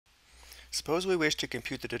Suppose we wish to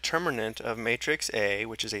compute the determinant of matrix A,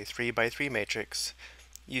 which is a 3 by 3 matrix,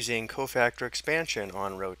 using cofactor expansion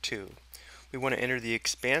on row 2. We want to enter the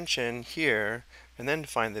expansion here and then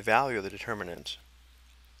find the value of the determinant.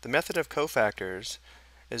 The method of cofactors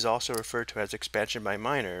is also referred to as expansion by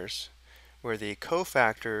minors, where the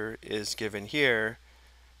cofactor is given here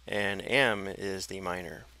and m is the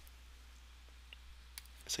minor.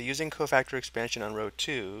 So using cofactor expansion on row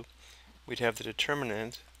 2, we'd have the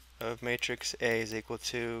determinant of matrix A is equal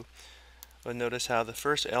to, well, notice how the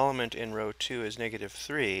first element in row 2 is negative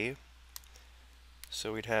 3.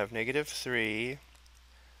 So we'd have negative 3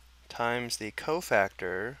 times the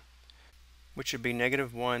cofactor, which would be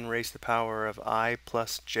negative 1 raised to the power of I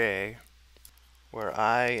plus j, where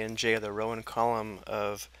I and j are the row and column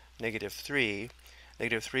of negative 3.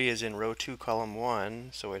 Negative 3 is in row 2, column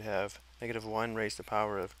 1, so we'd have negative 1 raised to the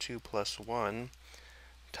power of 2 plus 1,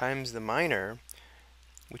 times the minor,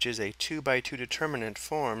 which is a 2 by 2 determinant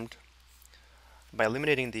formed by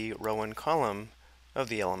eliminating the row and column of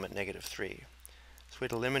the element negative 3. So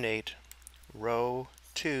we'd eliminate row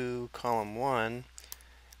 2, column 1,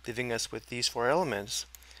 leaving us with these four elements,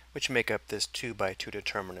 which make up this 2 by 2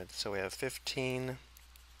 determinant. So we have 15,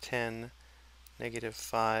 10, negative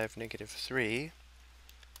 5, negative 3.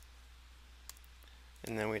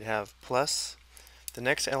 And then we'd have plus, the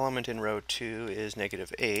next element in row 2 is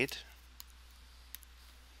negative 8.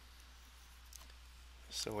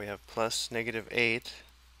 So we have plus negative 8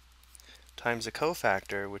 times the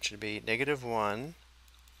cofactor, which would be negative 1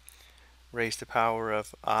 raised to the power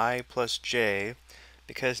of I plus j.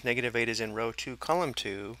 Because negative 8 is in row 2, column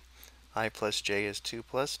 2, I plus j is 2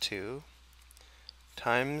 plus 2,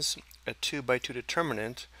 times a 2 by 2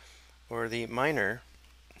 determinant, or the minor,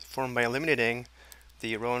 formed by eliminating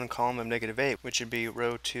the row and column of negative 8, which would be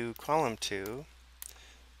row 2, column 2.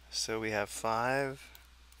 So we have 5,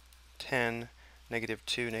 10, negative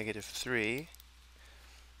 2, negative 3.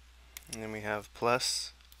 And then we have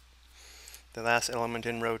plus, the last element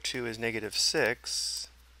in row 2 is negative 6.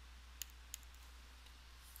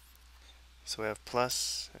 So we have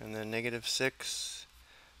plus, and then negative 6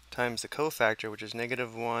 times the cofactor, which is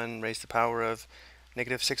negative 1 raised to the power of,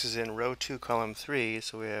 negative 6 is in row 2, column 3,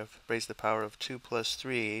 so we have raised to the power of 2 plus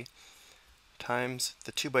 3, times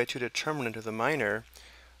the 2 by 2 determinant of the minor,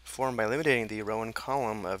 formed by eliminating the row and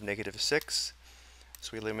column of negative 6. So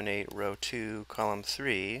we eliminate row 2, column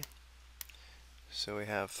 3. So we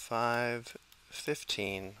have 5,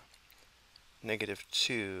 15, negative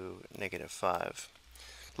 2, negative 5.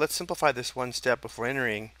 Let's simplify this one step before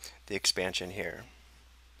entering the expansion here.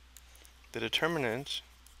 The determinant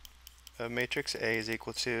of matrix A is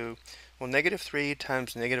equal to, well, negative 3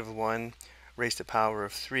 times negative 1 raised to the power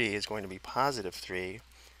of 3 is going to be positive 3.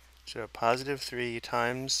 So positive 3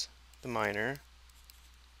 times the minor.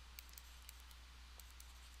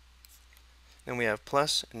 Then we have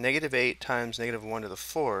plus negative 8 times negative 1 to the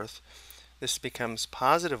 4th. This becomes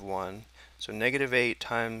positive 1. So negative 8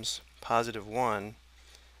 times positive 1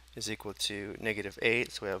 is equal to negative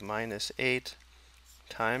 8. So we have minus 8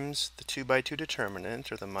 times the 2 by 2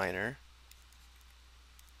 determinant, or the minor.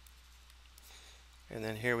 And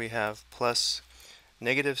then here we have plus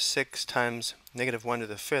negative 6 times negative 1 to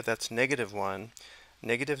the 5th. That's negative 1.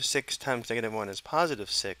 Negative 6 times negative 1 is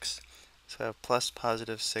positive 6. So I have plus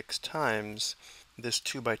positive 6 times this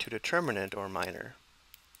 2 by 2 determinant, or minor.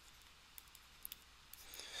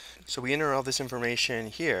 So we enter all this information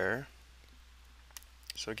here.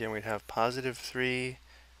 So again, we'd have positive 3,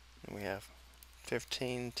 and we have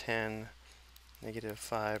 15, 10, negative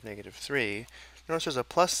 5, negative 3. Notice there's a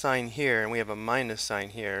plus sign here, and we have a minus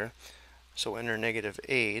sign here. So enter negative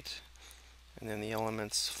 8, and then the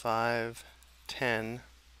elements 5, 10,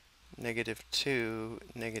 negative 2,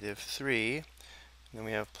 negative 3. And then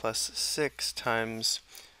we have plus 6 times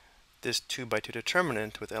this 2 by 2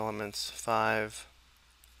 determinant with elements 5,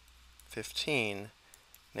 15,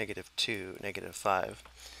 negative 2, negative 5.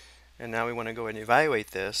 And now we want to go ahead and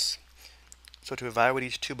evaluate this. So to evaluate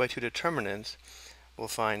each 2 by 2 determinant, we'll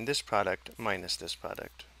find this product minus this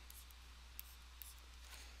product.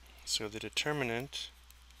 So the determinant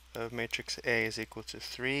of matrix A is equal to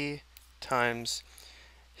 3 times,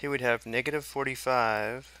 here we'd have negative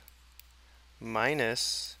 45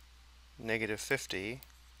 minus negative 50,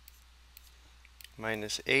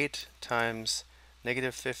 minus 8 times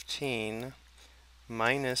negative 15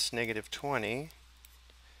 minus negative 20,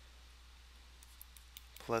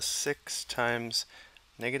 plus 6 times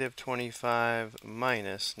negative 25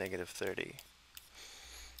 minus negative 30.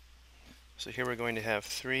 So here we're going to have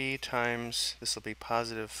 3 times, this will be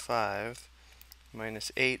positive 5,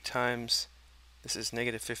 minus 8 times, this is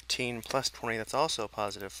negative 15 plus 20, that's also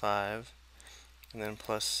positive 5, and then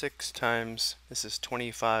plus 6 times, this is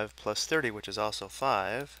 25 plus 30, which is also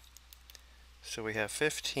 5. So we have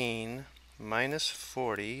 15 minus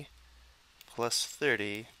 40 plus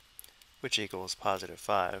 30, which equals positive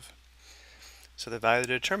 5. So the value of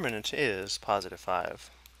the determinant is positive 5.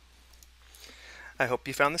 I hope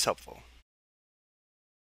you found this helpful.